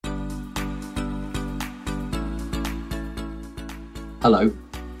Hello,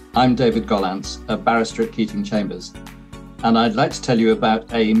 I'm David Gollance, a barrister at Keating Chambers, and I'd like to tell you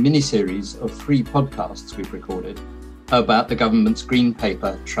about a mini-series of 3 podcasts we've recorded about the government's Green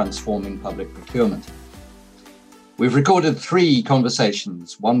Paper Transforming Public Procurement. We've recorded 3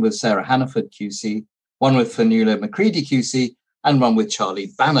 conversations, one with Sarah Hannaford QC, one with Fionnuala Macready QC, and one with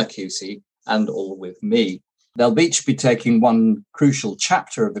Charlie Banner QC, and all with me. They'll each be taking one crucial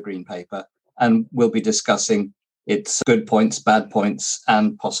chapter of the Green Paper, and we'll be discussing its good points, bad points,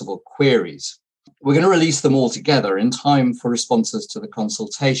 and possible queries. We're going to release them all together in time for responses to the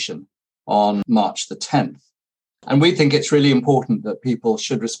consultation on March the 10th. And we think it's really important that people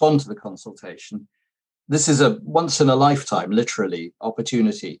should respond to the consultation. This is a once-in-a-lifetime, literally,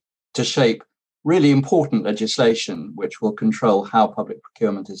 opportunity to shape really important legislation which will control how public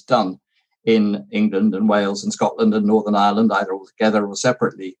procurement is done in England and Wales and Scotland and Northern Ireland, either altogether or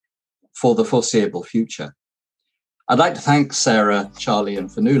separately, for the foreseeable future. I'd like to thank Sarah, Charlie and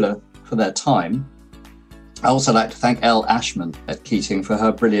Fionnuala for their time. I also like to thank Elle Ashman at Keating for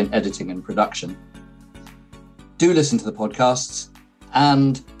her brilliant editing and production. Do listen to the podcasts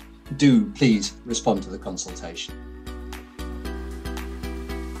and do please respond to the consultation.